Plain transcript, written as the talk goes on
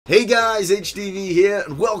Hey guys, HDvee here,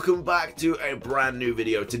 and welcome back to a brand new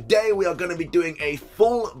video. Today we are going to be doing a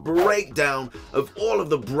full breakdown of all of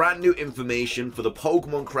the brand new information for the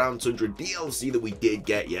Pokemon Crown Tundra DLC that we did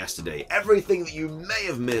get yesterday. Everything that you may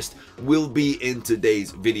have missed will be in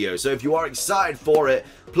today's video. So if you are excited for it,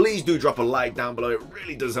 please do drop a like down below. It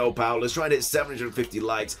really does help out. Let's try and hit 750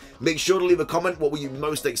 likes. Make sure to leave a comment what were you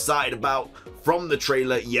most excited about from the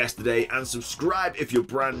trailer yesterday, and subscribe if you're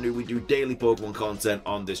brand new. We do daily Pokemon content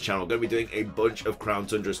on this channel. Going to be doing a bunch of Crown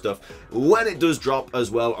Tundra stuff when it does drop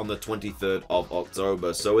as well on the 23rd of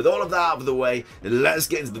October. So with all of that out of the way, let's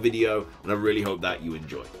get into the video, and I really hope that you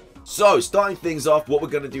enjoy. So, starting things off, what we're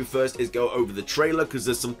going to do first is go over the trailer, because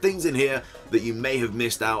there's some things in here that you may have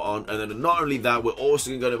missed out on. And then not only that, we're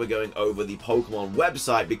also going to be going over the Pokemon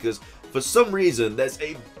website, because for some reason there's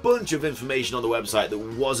a bunch of information on the website that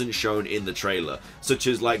wasn't shown in the trailer, such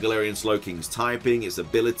as like Galarian Slowking's typing, its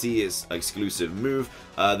ability, its exclusive move.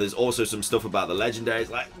 There's also some stuff about the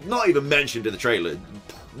legendaries, like not even mentioned in the trailer.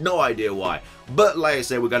 No idea why. But like I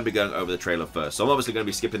said, we're going to be going over the trailer first. So I'm obviously going to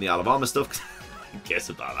be skipping the Alabama stuff. Guess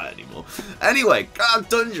about that anymore. Anyway, Crown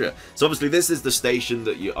Tundra. So obviously this is the station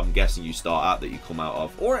that I'm guessing you start at, that you come out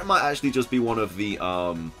of, or it might actually just be one of the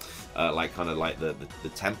like kind of like the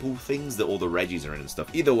temple things that all the Reggies are in and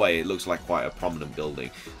stuff. Either way, it looks like quite a prominent building.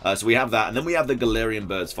 So we have that, and then we have the Galarian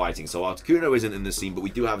birds fighting. So Articuno isn't in the scene, but we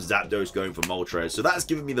do have Zapdos going for Moltres. So that's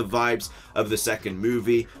giving me the vibes of the second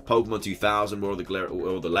movie, Pokemon 2000, where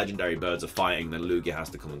all the legendary birds are fighting. Then Lugia has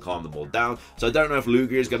to come and calm them all down. So I don't know if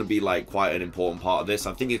Lugia is going to be like quite an important part of this.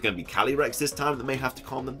 I think it's going to be Calyrex this time that may have to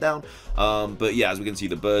calm them down. But yeah, as we can see,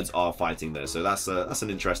 the birds are fighting there. So that's an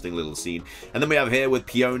interesting little scene. And then we have here with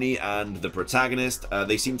Peony and the protagonist.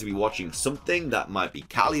 They seem to be watching something that might be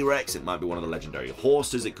Calyrex. It might be one of the legendary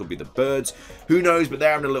horses. It could be the birds. Who knows? But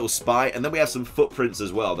they're having a little spy. And then we have some footprints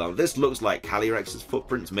as well. Now this looks like Calyrex's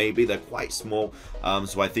footprints. Maybe they're quite small.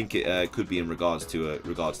 So I think it could be in regards to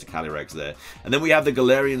Calyrex there. And then we have the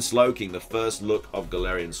Galarian Slowking, the first look of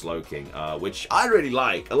Galarian Slowking, which I really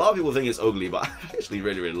like. A lot of people think it's ugly, but I actually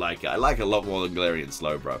really like it. I like it a lot more than Galarian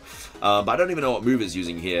Slowbro. But I don't even know what move it's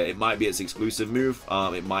using here. It might be its exclusive move.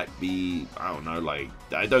 It might be, I don't know, like,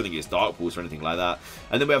 I don't think it's Dark Pulse or anything like that.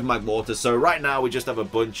 And then we have Magmortar. So right now we just have a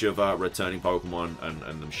bunch of returning Pokemon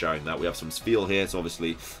and them showing that. We have some Spheal here, so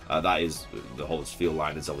obviously that is, the whole Spheal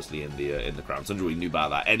line is obviously in the Crown Tundra. We knew about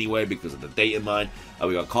that anyway because of the data mine.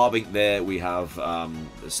 We got Carbink there. We have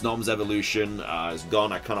Snom's evolution. It's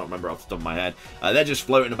gone. I cannot remember off the top of my head. They're just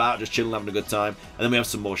floating about, just chilling, having a good time. And then we have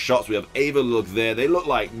some more shots. We have Avalugg there. They look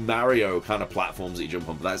like Mario kind of platforms that you jump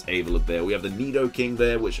on, but that's Avalugg there. We have the Nidoking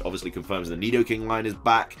there, which obviously confirms the Nidoking line is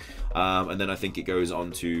back. And then I think it goes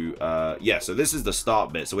on to, yeah, so this is the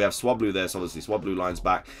start bit. So we have Swablu there, so obviously Swablu line's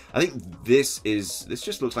back. I think this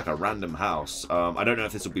just looks like a random house. I don't know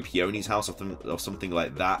if this will be Peony's house or something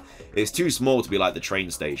like that. It's too small to be like the train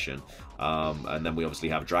station. And then we obviously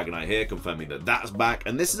have Dragonite here, confirming that that's back.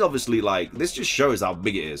 And this is obviously like, this just shows how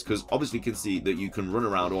big it is, because obviously you can see that you can run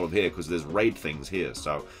around all of here because there's raid things here.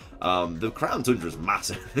 So the Crown Tundra is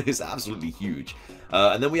massive. It's absolutely huge.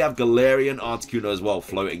 And then we have Galarian Articuno as well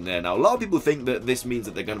floating there. Now, a lot of people think that this means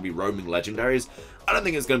that they're going to be roaming legendaries. I don't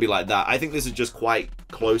think it's going to be like that. I think this is just quite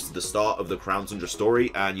close to the start of the Crown Tundra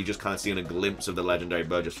story, and you just kind of seeing a glimpse of the legendary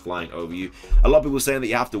bird just flying over you. A lot of people saying that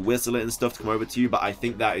you have to whistle it and stuff to come over to you, but I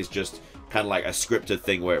think that is just kind of like a scripted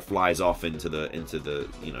thing where it flies off into the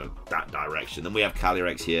you know, that direction. Then we have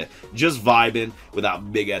Calyrex here, just vibing with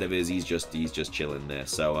that big head of his. He's just chilling there.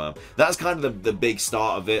 So that's kind of the big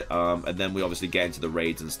start of it. And then we obviously get into the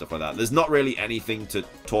raids and stuff like that. There's not really anything to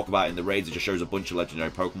talk about in the raids. It just shows a bunch of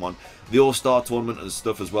legendary Pokemon. The All-Star Tournament and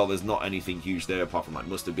stuff as well, there's not anything huge there apart from like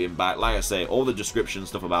must have been back. Like I say, all the description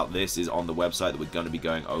stuff about this is on the website that we're going to be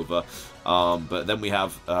going over. But then we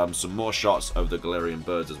have some more shots of the Galarian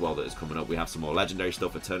birds as well that is coming up. We have some more legendary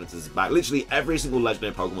stuff. Eternatus is back. Literally every single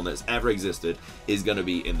legendary Pokemon that's ever existed is going to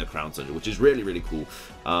be in the Crown Tundra, which is really cool.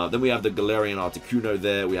 Then we have the Galarian Articuno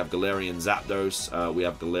there. We have Galarian Zapdos. We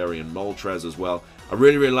have Galarian Moltres as well. I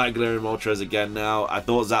really like Galarian Moltres again now. I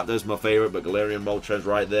thought Zapdos was my favorite, but Galarian Moltres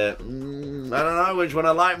right there. I don't know which one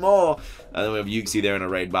I like more. And then we have Uxie there in a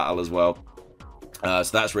raid battle as well. So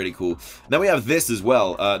that's really cool. Then we have this as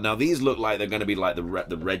well. Now these look like they're going to be like the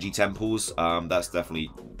Reggie temples. That's definitely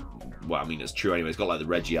well, I mean, it's true anyway. It's got like the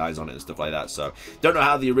Reggie eyes on it and stuff like that. So don't know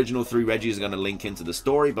how the original 3 Reggies are going to link into the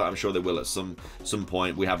story, but I'm sure they will at some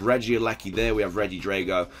point. We have Reggie Alecki there. We have Reggie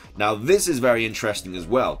Drago. Now this is very interesting as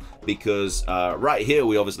well, because right here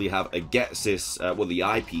we obviously have a Getsis, well, the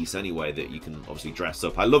eyepiece anyway, that you can obviously dress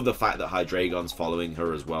up. I love the fact that Hydreigon's following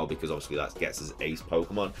her as well, because obviously that's Getsis' ace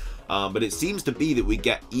Pokemon. But it seems to be that we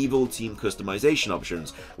get evil team customization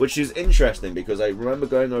options, which is interesting, because I remember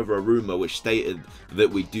going over a rumor which stated that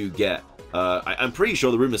we do get, I'm pretty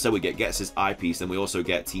sure the rumor said we get Getsis' eyepiece, and we also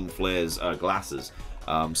get Team Flair's glasses.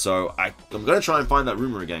 So I'm going to try and find that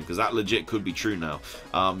rumor again, because that legit could be true now,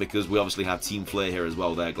 because we obviously have Team Flair here as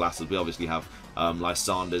well, their glasses. We obviously have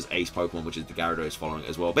Lysander's ace Pokemon, which is the Gyarados following it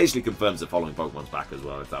as well. Basically confirms that following Pokemon's back as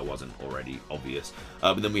well, if that wasn't already obvious.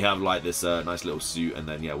 But then we have like this nice little suit, and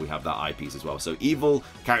then yeah, we have that eyepiece as well. So evil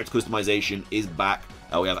character customization is back.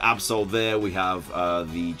 We have Absol there, we have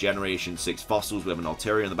the Generation 6 fossils, we have an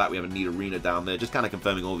Altaria in the back, we have a Nidorina down there, just kind of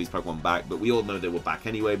confirming all these Pokemon back, but we all know they were back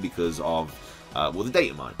anyway because of, well, the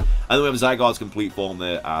data mine. And then we have Zygarde's complete form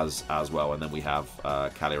there as well, and then we have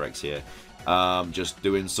Calyrex here. Just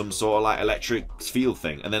doing some sort of like electric field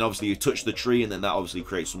thing, and then obviously you touch the tree, and then that obviously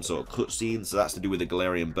creates some sort of cutscene, so that's to do with the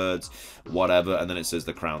Galarian birds, whatever, and then it says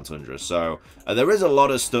the Crown Tundra. So there is a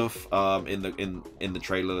lot of stuff in the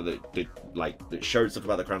trailer that showed stuff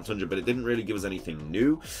about the Crown Tundra, but it didn't really give us anything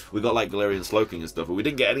new. We got like Galarian Slowking and stuff, but we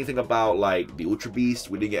didn't get anything about like the Ultra Beast.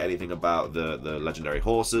 We didn't get anything about the legendary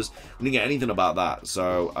horses. We didn't get anything about that.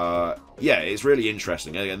 So yeah, it's really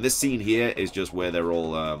interesting. And this scene here is just where they're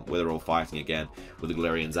all fighting again with the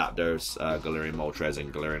Galarian Zapdos, Galarian Moltres,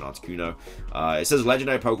 and Galarian Articuno. It says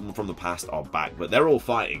legendary Pokemon from the past are back, but they're all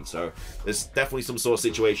fighting, so there's definitely some sort of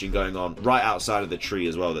situation going on right outside of the tree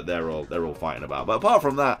as well that they're all fighting about. But apart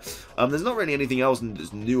from that, there's not really anything else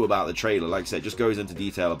that's new about the trailer. Like I said, it just goes into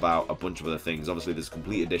detail about a bunch of other things. Obviously, there's a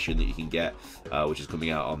complete edition that you can get, which is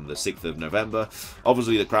coming out on the 6th of November.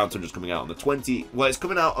 Obviously, the Crown Tundra is coming out on the well, it's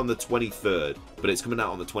coming out on the 23rd, but it's coming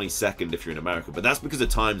out on the 22nd if you're in America. But that's because of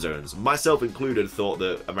time zones. Myself included thought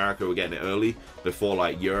that America were getting it early before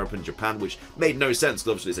like Europe and Japan, which made no sense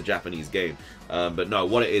because obviously it's a Japanese game. But no,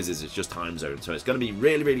 what it is it's just time zone. So it's going to be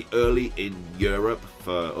really, really early in Europe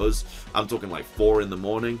for us. I'm talking like 4 in the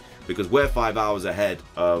morning, because we're 5 hours ahead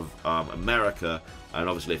of America. And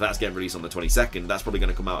obviously, if that's getting released on the 22nd, that's probably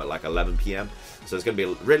going to come out at like 11 PM. So it's going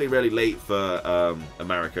to be really, really late for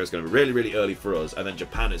America. It's going to be really, really early for us. And then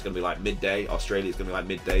Japan is going to be like midday. Australia is going to be like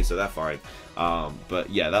midday, so they're fine. But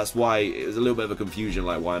yeah, that's why it was a little bit of a confusion,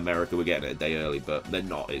 like why America were getting it a day early, but they're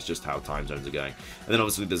not. It's just how time zones are going. And then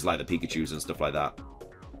obviously there's like the Pikachus and stuff like that.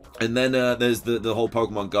 And then there's the whole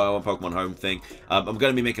Pokemon Go and Pokemon Home thing. I'm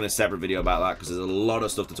going to be making a separate video about that, because there's a lot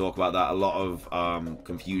of stuff to talk about that. A lot of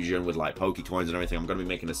confusion with like Pokecoins and everything. I'm going to be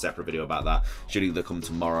making a separate video about that. Should either come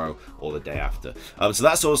tomorrow or the day after. So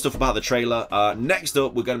that's all stuff about the trailer. Next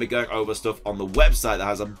up, we're going to be going over stuff on the website that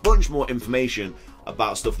has a bunch more information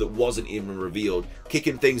about stuff that wasn't even revealed,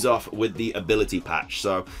 kicking things off with the ability patch.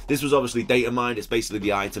 So this was obviously data mined. It's basically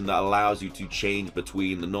the item that allows you to change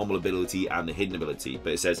between the normal ability and the hidden ability.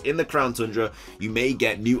 But it says in the Crown Tundra you may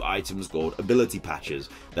get new items called ability patches.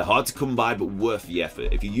 They're hard to come by but worth the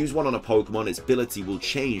effort. If you use one on a Pokemon, its ability will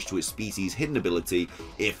change to its species' hidden ability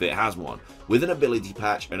if it has one. With an ability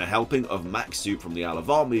patch and a helping of Max Suit from the Isle of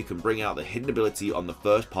Armor, you can bring out the hidden ability on the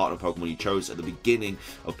first partner Pokemon you chose at the beginning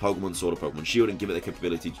of Pokemon Sword or Pokemon Shield, and give it the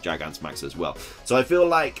capability to Gigantamax as well. So I feel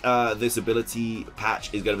like this ability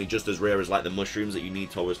patch is going to be just as rare as like the mushrooms that you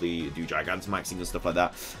need to obviously do Gigantamaxing and stuff like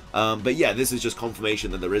that. But yeah, this is just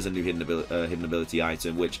confirmation that there is a new hidden ability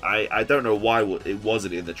item, which I don't know why it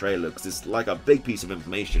wasn't in the trailer, because it's like a big piece of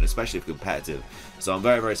information, especially if competitive. So I'm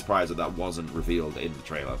very, very surprised that that wasn't revealed in the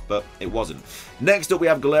trailer, but it wasn't. Next up, we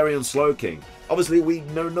have Galarian Slowking. Obviously, we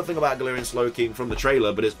know nothing about Galarian Slowking from the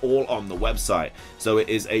trailer, but it's all on the website. So it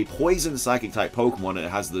is a poison psychic type Pokemon, and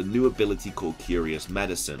it has the new ability called Curious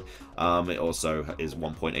Medicine. It also is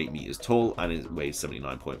 1.8 meters tall, and it weighs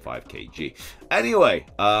 79.5 kg. Anyway,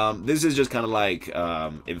 this is just kind of like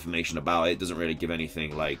information about it. It doesn't really give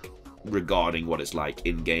anything like regarding what it's like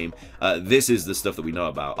in game. This is the stuff that we know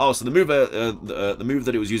about. Oh, so the move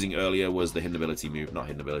that it was using earlier was the hidden ability move, not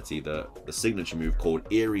hidden ability, the signature move called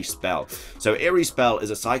Eerie Spell. So Eerie Spell is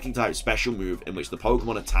a psychic type special move in which the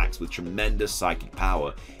Pokemon attacks with tremendous psychic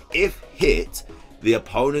power. If hit, the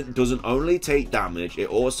opponent doesn't only take damage, it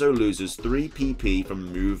also loses 3 PP from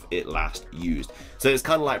the move it last used. So it's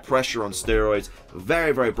kind of like pressure on steroids.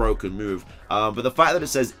 Very, very broken move. But the fact that it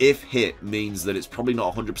says if hit means that it's probably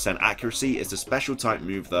not 100% accuracy. It's a special type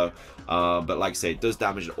move though. But like I say, it does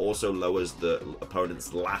damage. It also lowers the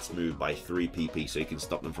opponent's last move by 3 PP, so you can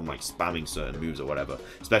stop them from like spamming certain moves or whatever.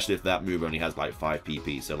 Especially if that move only has like 5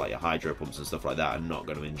 PP, so like your hydro pumps and stuff like that are not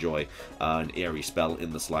going to enjoy an eerie spell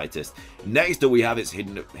in the slightest. Next up we have its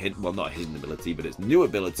well, not hidden ability, but its new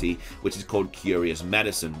ability, which is called Curious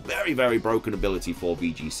Medicine. Very, very broken ability for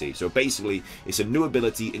VGC. So basically, it's a new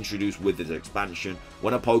ability introduced with this expansion.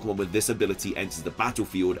 When a Pokemon with this ability enters the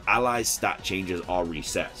battlefield, allies' stat changes are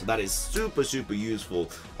reset. So that is super, super useful.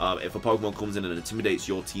 If a Pokemon comes in and intimidates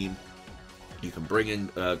your team, you can bring in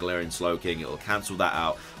Galarian Slowking, it'll cancel that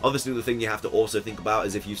out. Obviously, the thing you have to also think about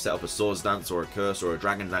is if you set up a Swords Dance or a Curse or a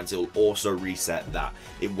Dragon Dance, it'll also reset that.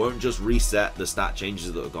 It won't just reset the stat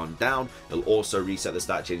changes that have gone down, it'll also reset the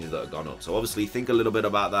stat changes that have gone up. So obviously, think a little bit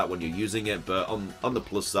about that when you're using it, but on the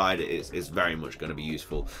plus side, it's very much going to be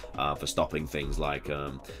useful for stopping things like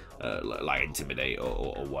Intimidate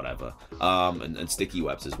or whatever. And Sticky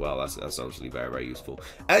Webs as well. That's obviously very, very useful.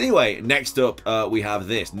 Anyway, next up, we have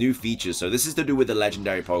this new features. So this is to do with the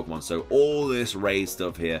legendary Pokemon. So all this raid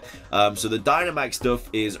stuff here. So the Dynamax stuff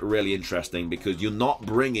is really interesting because you're not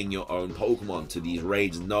bringing your own Pokemon to these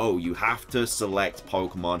raids. No, you have to select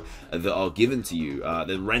Pokemon that are given to you.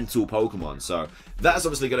 The rental Pokemon. So that's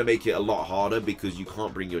obviously going to make it a lot harder because you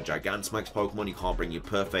can't bring your Gigantamax Pokemon, you can't bring your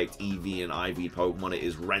perfect EV and IV Pokemon. It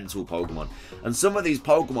is rental Pokemon. And some of these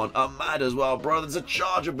Pokemon are mad as well, bro. There's a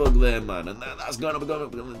Charger Bug there, man, and that's going to be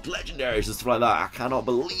legendaries and stuff like that. I cannot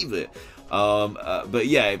believe it. But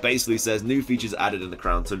yeah, it basically says new features added in the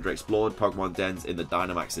Crown Tundra, explored Pokemon dens in the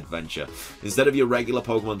Dynamax adventure. Instead of your regular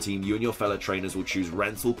Pokemon team, you and your fellow trainers will choose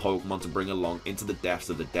rental Pokemon to bring along into the depths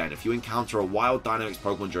of the den. If you encounter a wild Dynamax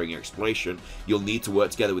Pokemon during your exploration, you'll need to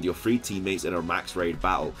work together with your 3 teammates in a max raid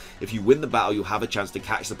battle. If you win the battle, you'll have a chance to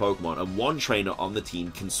catch the Pokemon, and one trainer on the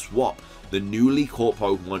team can swap the newly caught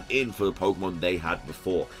Pokemon in for the Pokemon they had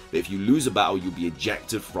before. But if you lose a battle, you'll be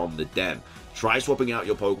ejected from the den. Try swapping out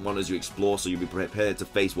your Pokemon as you explore so you'll be prepared to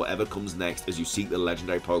face whatever comes next as you seek the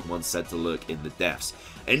legendary Pokemon said to lurk in the depths.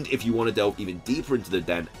 And if you want to delve even deeper into the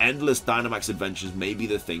den, Endless Dynamax Adventures may be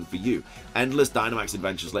the thing for you. Endless Dynamax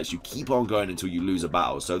Adventures lets you keep on going until you lose a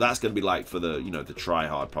battle. So that's going to be like for the, the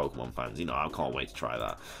try-hard Pokemon fans. I can't wait to try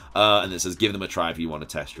that. And it says, give them a try if you want to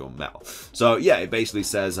test your metal. So yeah, it basically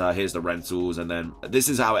says, here's the rentals, and then this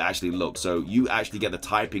is how it actually looks. So you actually get the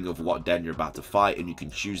typing of what den you're about to fight, and you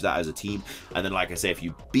can choose that as a team. And then, like I say, if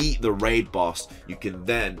you beat the raid boss, you can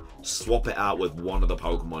then swap it out with one of the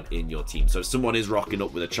Pokemon in your team. So if someone is rocking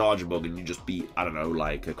up with a Charger Bug and you just beat, I don't know,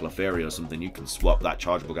 like a Clefairy or something, you can swap that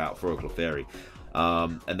Charger Bug out for a Clefairy.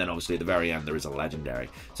 And then obviously at the very end there is a legendary.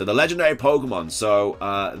 So the legendary Pokemon,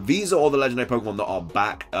 so these are all the legendary Pokemon that are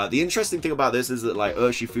back. The interesting thing about this is that like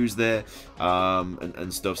Urshifu's there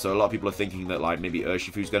and stuff, so a lot of people are thinking that like maybe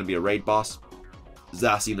Urshifu's going to be a raid boss,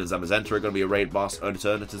 Zacian and Zamazenta are going to be a raid boss,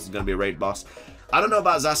 Eternatus is going to be a raid boss. I don't know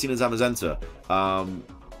about Zacian and Zamazenta,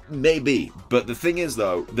 maybe, but the thing is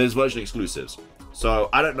though, there's version exclusives. So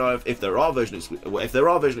I don't know if there are version exclusives, well, if there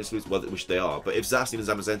are version exclusives, well, which they are, but if Zacian and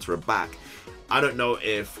Zamazenta are back, I don't know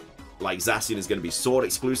if like Zacian is going to be Sword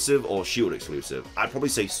exclusive or Shield exclusive. I'd probably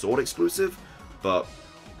say Sword exclusive, but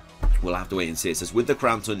we'll have to wait and see. It says, with the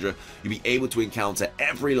Crown Tundra, you'll be able to encounter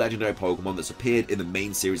every legendary Pokemon that's appeared in the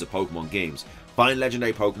main series of Pokemon games. Find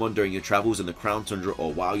legendary Pokemon during your travels in the Crown Tundra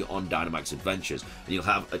or while you're on Dynamax adventures, and you'll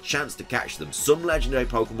have a chance to catch them. Some legendary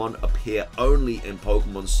Pokemon appear only in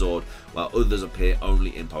Pokemon Sword, while others appear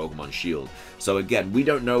only in Pokemon Shield. So again, we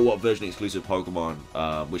don't know what version exclusive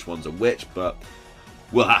Pokemon, which ones are which, but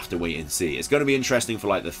we'll have to wait and see. It's going to be interesting for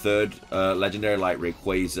like the third legendary, like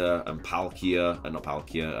Rayquaza and Palkia, not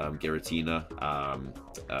Palkia, Giratina,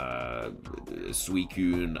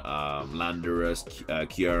 Suicune, Landorus,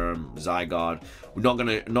 Kyurem, Zygarde.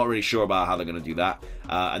 We're not really sure about how they're gonna do that.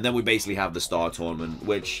 And then we basically have the Star Tournament,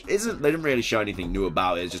 which they didn't really show anything new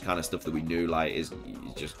about it. It's just kind of stuff that we knew, like it's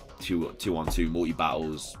just two-on-2 multi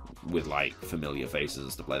battles with like familiar faces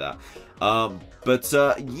and stuff like that.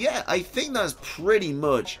 Yeah, I think that's pretty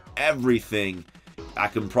much everything I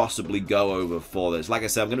can possibly go over for this. Like I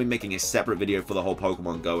said, I'm going to be making a separate video for the whole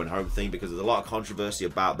Pokemon Go and Home thing because there's a lot of controversy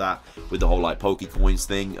about that with the whole like Pokecoins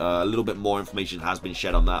thing. A little bit more information has been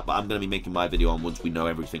shed on that, but I'm going to be making my video on once we know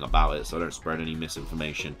everything about it, so I don't spread any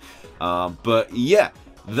misinformation. But yeah,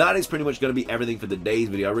 that is pretty much going to be everything for today's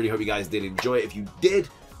video. I really hope you guys did enjoy it. If you did,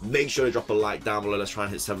 Make sure to drop a like down below. Let's try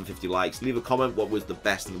and hit 750 likes. Leave a comment. What was the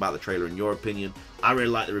best thing about the trailer in your opinion? I really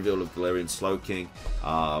like the reveal of Galarian Slowking.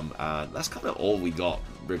 And that's kind of all we got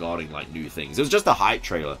regarding like new things. It was just a hype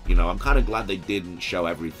trailer. You know, I'm kind of glad they didn't show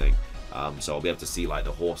everything. So I'll be able to see like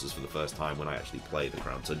the horses for the first time when I actually play the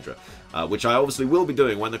Crown Tundra, which I obviously will be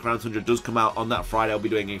doing when the Crown Tundra does come out on that Friday. I'll be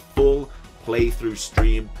doing a full playthrough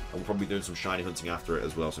stream, and we'll probably be doing some shiny hunting after it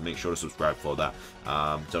as well, so make sure to subscribe for that.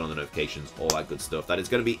 Turn on the notifications, all that good stuff. That is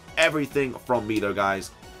going to be everything from me though, guys.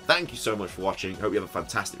 Thank you so much for watching. Hope you have a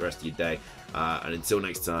fantastic rest of your day, and until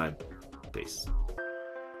next time, peace.